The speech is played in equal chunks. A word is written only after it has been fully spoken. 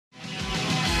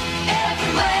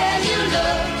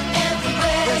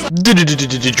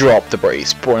Drop the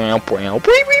brace.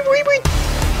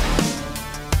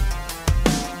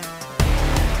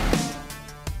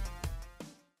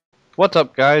 What's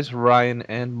up, guys? Ryan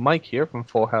and Mike here from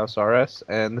FullHouseRS,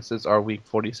 and this is our week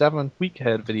 47 week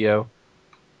ahead video.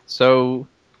 So,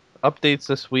 updates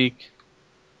this week.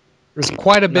 There's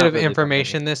quite a bit of really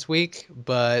information this week,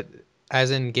 but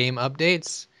as in game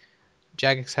updates,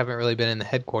 Jagex haven't really been in the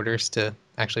headquarters to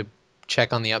actually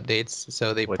check on the updates,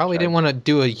 so they probably didn't want to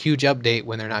do a huge update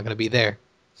when they're not going to be there.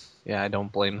 Yeah, I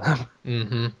don't blame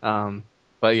them.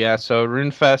 But yeah, so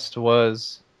Runefest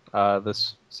was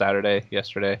this Saturday,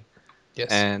 yesterday. Yes.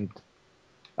 And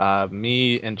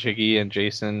me and Jiggy and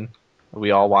Jason,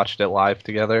 we all watched it live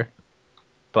together.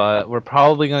 But we're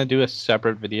probably going to do a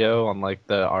separate video on like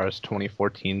the RS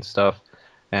 2014 stuff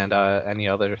and any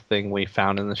other thing we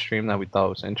found in the stream that we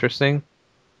thought was interesting.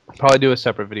 Probably do a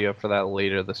separate video for that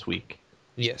later this week.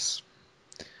 Yes.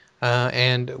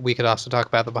 And we could also talk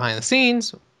about the behind the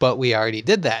scenes, but we already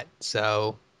did that,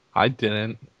 so... I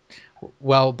didn't.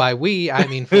 Well, by we, I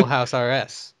mean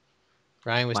FullHouseRS.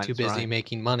 Ryan was too busy Ryan.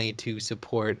 making money to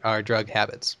support our drug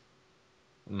habits.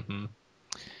 Mm-hmm.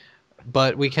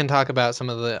 But we can talk about some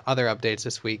of the other updates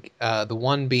this week. The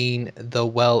one being the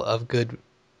Well of Good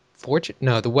Fortune.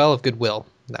 No, the Well of Goodwill.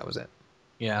 That was it.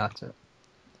 Yeah, that's it.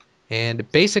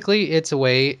 And basically, it's a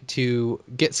way to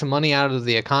get some money out of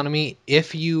the economy.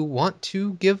 If you want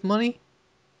to give money,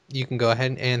 you can go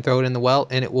ahead and throw it in the well,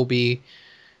 and it will be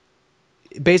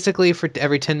basically for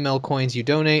every 10 mil coins you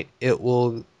donate, it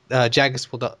will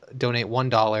Jagex will donate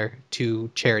 $1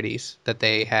 to charities that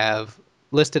they have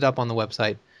listed up on the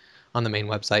website. On the main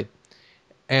website.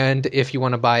 And if you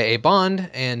want to buy a bond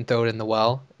and throw it in the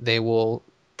well, they will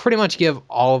pretty much give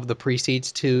all of the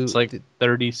proceeds to... It's like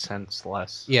 30 cents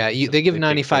less. Yeah, they give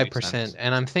 95%.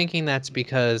 And I'm thinking that's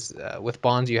because with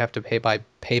bonds you have to pay by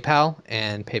PayPal,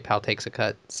 and PayPal takes a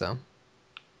cut. So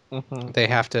they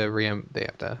have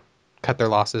to cut their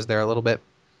losses there a little bit.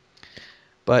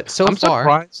 But I'm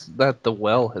surprised that the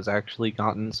well has actually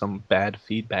gotten some bad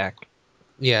feedback.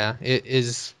 Yeah, it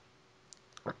is...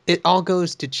 It all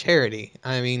goes to charity.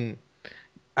 I mean,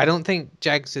 I don't think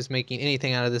Jagex is making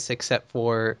anything out of this except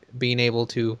for being able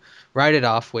to write it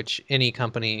off, which any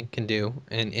company can do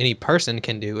and any person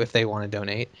can do if they want to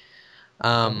donate.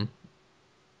 And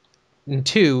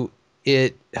two,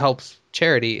 it helps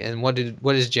charity. And what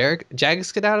does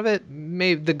Jagex get out of it?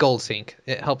 Maybe the gold sink.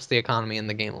 It helps the economy in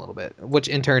the game a little bit, which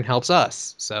in turn helps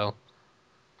us. So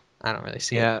I don't really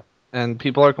see it. Yeah, and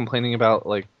people are complaining about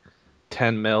like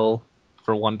 10 mil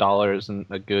for $1 isn't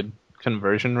a good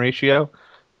conversion ratio,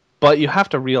 but you have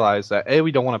to realize that A,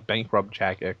 we don't want to bankrupt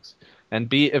Jagex, and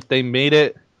B, if they made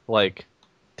it like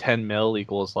 10 mil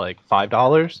equals like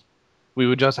 $5, we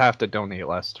would just have to donate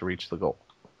less to reach the goal.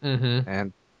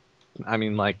 And I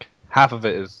mean, like, half of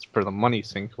it is for the money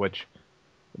sink, which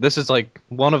this is like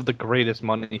one of the greatest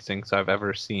money sinks I've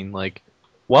ever seen. Like,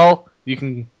 well, you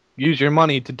can use your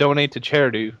money to donate to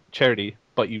charity,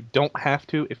 but you don't have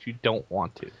to if you don't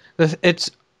want to. It's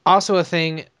also a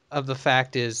thing of the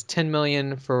fact is 10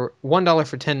 million for $1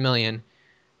 for 10 million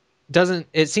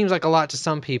it seems like a lot to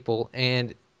some people,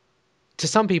 and to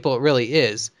some people it really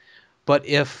is. But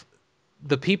if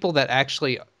the people that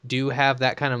actually do have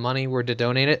that kind of money were to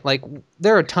donate it, like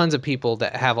there are tons of people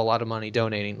that have a lot of money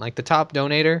donating. Like the top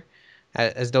donator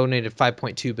has donated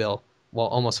 5.2 bill, well,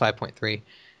 almost 5.3.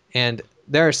 And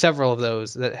there are several of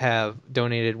those that have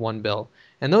donated 1 bill.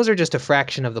 And those are just a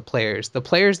fraction of the players. The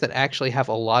players that actually have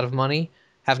a lot of money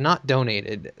have not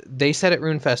donated. They said at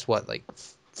Runefest, what, like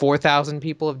 4,000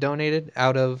 people have donated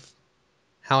out of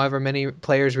however many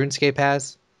players RuneScape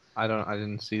has? I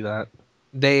didn't see that.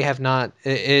 They have not.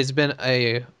 It has been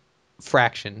a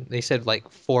fraction. They said like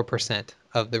 4%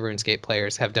 of the RuneScape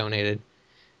players have donated.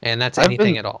 And that's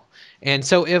anything at all. And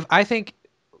so if I think,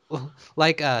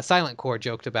 like Silent Core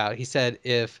joked about, he said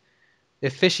if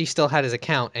Fishy still had his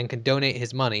account and could donate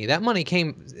his money, that money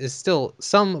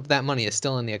some of that money is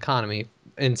still in the economy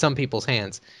in some people's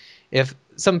hands. If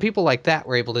some people like that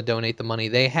were able to donate the money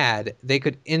they had, they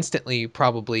could instantly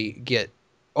probably get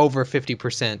over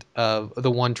 50% of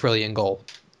the 1 trillion goal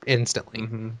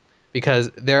instantly. Because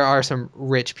there are some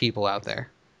rich people out there.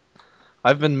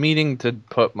 I've been meaning to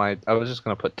put I was just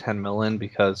going to put 10 mil in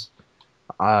because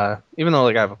even though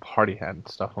like I have a party hat and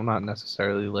stuff, I'm not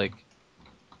necessarily like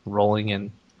rolling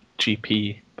in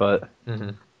GP, but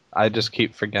I just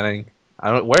keep forgetting.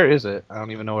 Where is it? I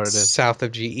don't even know where it is. South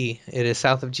of GE. It is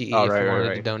south of GE if you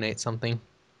wanted to donate something.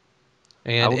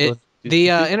 And the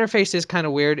interface is kind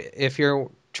of weird. If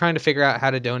you're trying to figure out how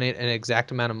to donate an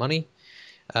exact amount of money,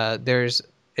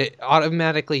 it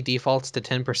automatically defaults to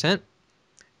 10%.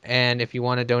 And if you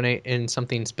want to donate in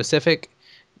something specific,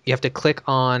 you have to click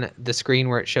on the screen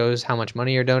where it shows how much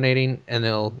money you're donating, and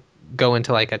they'll go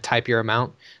into like a type your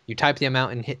amount. You type the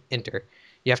amount and hit enter.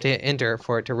 You have to hit enter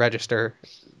for it to register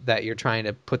that you're trying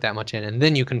to put that much in, and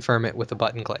then you confirm it with a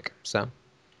button click.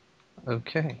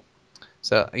 Okay.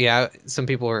 So yeah, some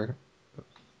people were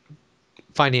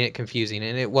finding it confusing,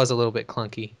 and it was a little bit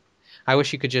clunky. I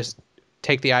wish you could just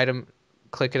take the item,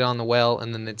 click it on the well,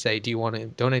 and then they'd say, "Do you want to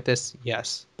donate this?"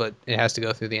 Yes, but it has to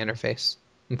go through the interface,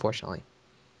 unfortunately.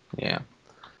 Yeah.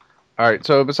 All right.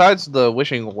 So besides the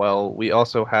wishing well, we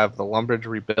also have the Lumbridge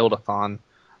Rebuildathon,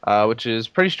 which is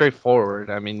pretty straightforward.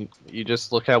 I mean, you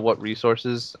just look at what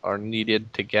resources are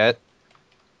needed to get,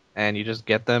 and you just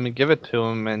get them and give it to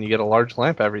them, and you get a large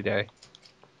lamp every day.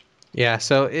 Yeah,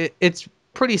 so it's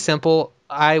pretty simple.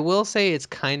 I will say it's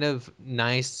kind of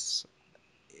nice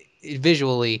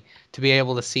visually to be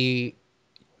able to see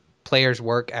players'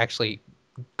 work actually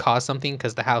cause something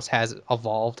because the house has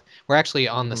evolved. We're actually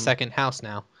on the Hmm. second house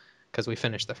now because we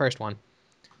finished the first one.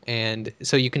 And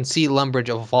so you can see Lumbridge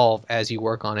evolve as you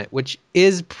work on it, which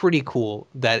is pretty cool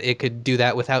that it could do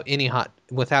that without any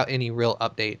real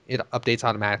update. It updates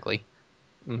automatically.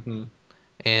 Hmm.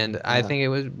 And I Yeah.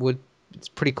 think it's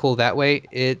pretty cool that way.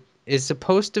 It is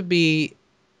supposed to be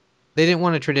they didn't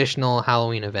want a traditional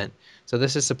Halloween event. So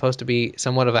this is supposed to be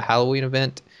somewhat of a Halloween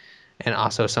event and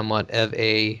also somewhat of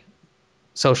a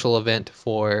social event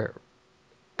for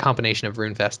combination of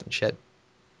Runefest and shit.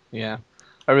 Yeah.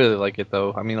 I really like it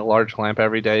though. I mean, a large lamp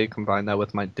every day, combine that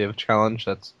with my div challenge,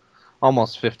 that's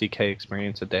almost 50k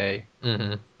experience a day,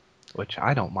 Hmm. which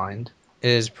I don't mind.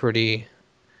 It is pretty.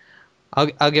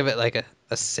 I'll give it like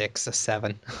a six, a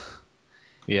seven.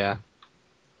 Yeah.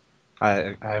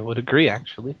 I would agree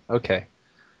actually. Okay.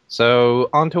 So,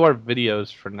 on to our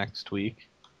videos for next week.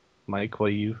 Mike, what are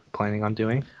you planning on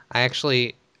doing? I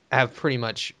actually have pretty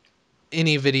much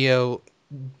any video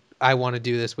I want to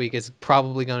do this week is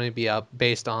probably going to be up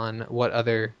based on what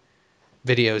other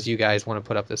videos you guys want to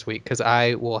put up this week because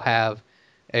I will have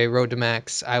a road to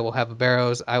max, I will have a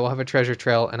barrows, I will have a treasure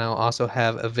trail, and I'll also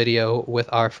have a video with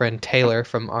our friend Taylor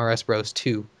from RS Bros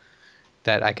 2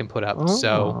 that I can put up.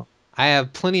 So Oh, I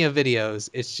have plenty of videos.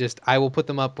 It's just I will put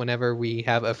them up whenever we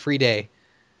have a free day,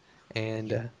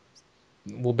 and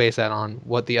we'll base that on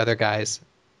what the other guys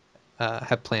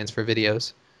have plans for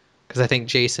videos. Because I think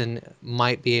Jason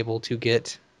might be able to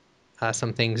get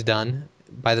some things done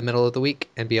by the middle of the week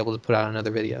and be able to put out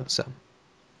another video. So,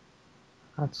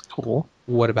 that's cool.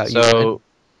 what about you, Ryan?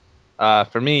 So,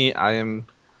 for me, I am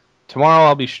tomorrow.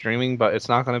 I'll be streaming, but it's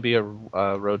not going to be a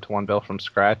Road to One Bill from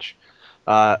scratch.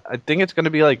 I think it's going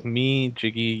to be like me,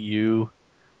 Jiggy, you,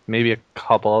 maybe a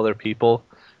couple other people,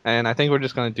 and I think we're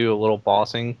just going to do a little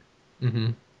bossing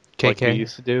Mm-hmm. like we KK.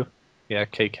 used to do. Yeah,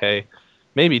 KK.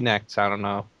 Maybe next. I don't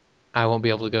know. I won't be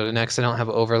able to go to next. I don't have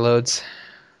overloads,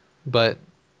 but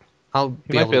I'll You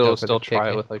be might able be to able go to for the still try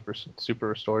it KK. with like super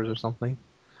restores or something.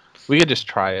 We could just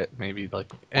try it, maybe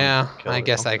like one Yeah, kill I or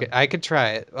guess something. I could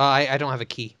try it. Well, I don't have a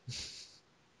key.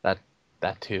 That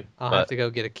that too. I'll have But to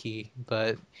go get a key,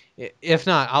 but if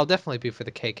not, I'll definitely be for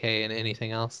the KK and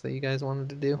anything else that you guys wanted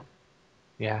to do.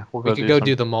 yeah, we'll We go could do go some.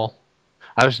 do the mole.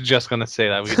 I was just gonna say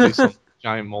that we could do some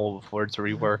giant mole before it's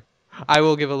reworked. I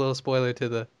will give a little spoiler to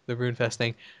the Runefest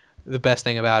thing. The best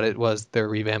thing about it was they're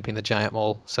revamping the giant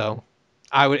mole, so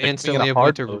I would They're giving it instantly a have went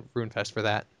hard to mode. Runefest for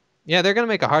that. Yeah, they're gonna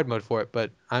make a hard mode for it,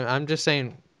 but I'm just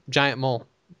saying, giant mole.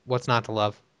 What's not to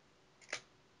love?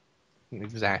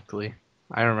 Exactly.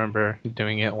 I remember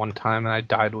doing it one time and I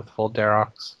died with full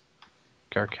Derox.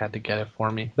 Gark had to get it for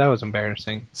me. That was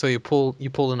embarrassing. So you pulled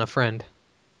in a friend.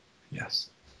 Yes.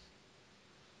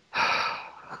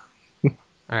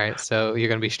 All right, so you're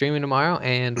gonna be streaming tomorrow,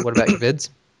 and what about your vids?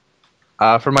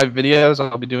 For my videos,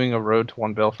 I'll be doing a Road to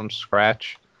One Bill from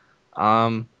scratch.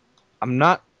 Um, I'm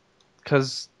not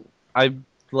because I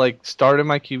like started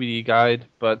my QBD guide,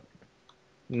 but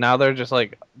now they're just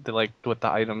like with the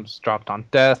items dropped on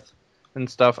death and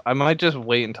stuff. I might just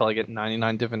wait until I get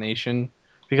 99 divination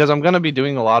because I'm gonna be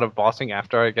doing a lot of bossing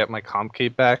after I get my comp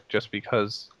cape back, just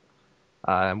because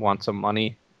I want some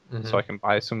money so Hmm. I can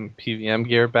buy some PVM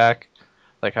gear back.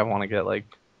 Like I want to get like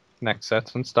next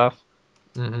sets and stuff.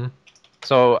 Hmm.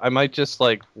 So I might just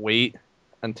like wait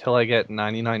until I get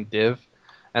 99 div,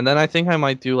 and then I think I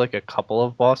might do like a couple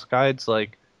of boss guides.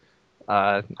 Like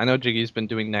I know Jiggy's been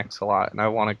doing Nex a lot, and I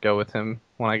want to go with him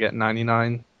when I get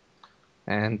 99,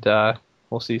 and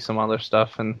we'll see some other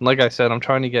stuff. And like I said, I'm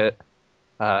trying to get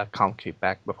comp cape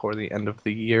back before the end of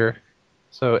the year.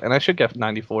 So and I should get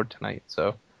 94 tonight.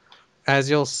 So As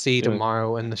you'll see doing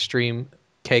tomorrow in the stream,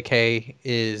 KK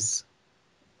is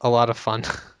a lot of fun.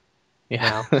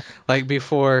 Yeah. now. Like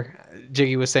before,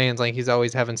 Jiggy was saying like he's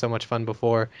always having so much fun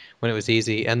before when it was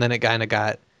easy, and then it kind of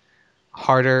got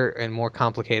harder and more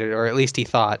complicated, or at least he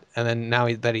thought. And then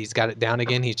now that he's got it down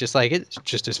again, he's just like it's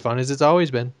just as fun as it's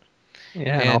always been.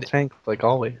 Yeah, and I'll And tank like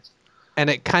always.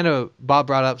 it kind of Bob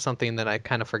brought up something that I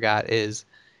kind of forgot is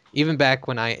even back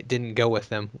when I didn't go with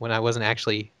them, when I wasn't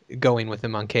actually going with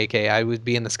them on KK, I would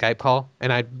be in the Skype call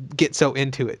and I'd get so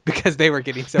into it because they were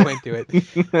getting so into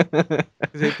it.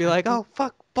 They'd be like, "Oh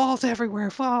fuck, balls everywhere,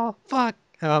 fall, fuck."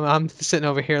 I'm sitting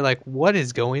over here like, "What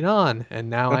is going on?" And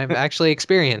now I've actually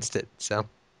experienced it, so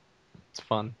It's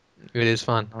fun. it is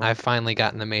fun. Um, I've finally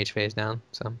gotten the mage phase down,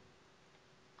 so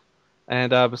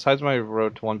and besides my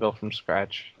road to one bill from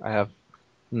scratch, I have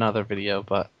another video,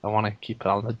 but I want to keep it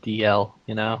on the DL,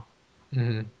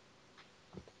 hmm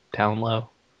down low.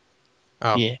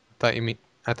 Oh, Yeah. I thought you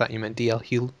meant DL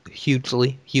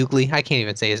Hughley. I can't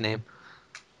even say his name.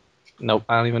 Nope,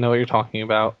 I don't even know what you're talking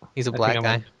about. He's a I think black I might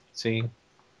guy. be seeing.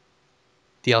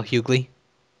 DL Hughley.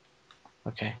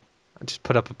 Okay. I just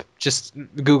put up just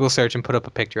Google search and put up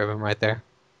a picture of him right there.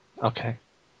 Okay.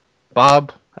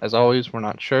 Bob, as always, we're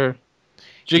not sure.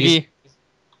 He's Jiggy.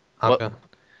 What? okay.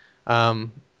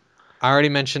 Um, I already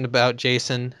mentioned about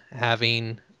Jason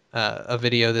having a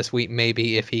video this week,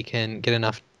 maybe if he can get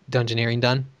enough dungeoneering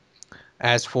done.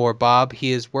 As for Bob,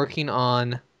 he is working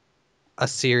on a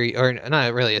series, or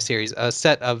not really a series, a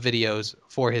set of videos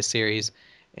for his series,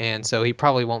 and so he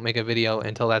probably won't make a video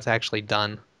until that's actually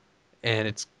done.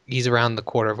 And he's around the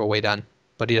quarter of a way done,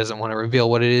 but he doesn't want to reveal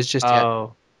what it is just yet.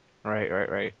 Oh,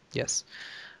 right. Yes.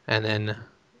 And then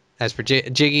as for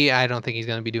Jiggy, I don't think he's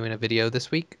going to be doing a video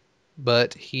this week,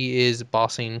 but he is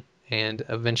bossing and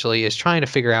eventually is trying to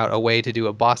figure out a way to do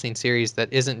a bossing series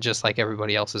that isn't just like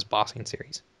everybody else's bossing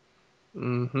series.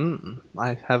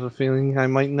 I have a feeling I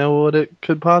might know what it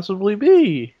could possibly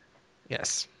be.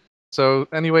 Yes. So,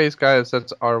 anyways, guys,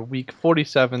 that's our week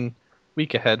 47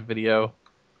 week ahead video.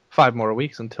 5 more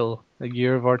weeks until a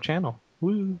year of our channel.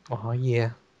 Woo! Oh,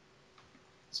 yeah.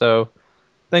 So,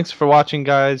 thanks for watching,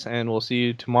 guys, and we'll see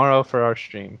you tomorrow for our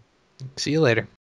stream. See you later.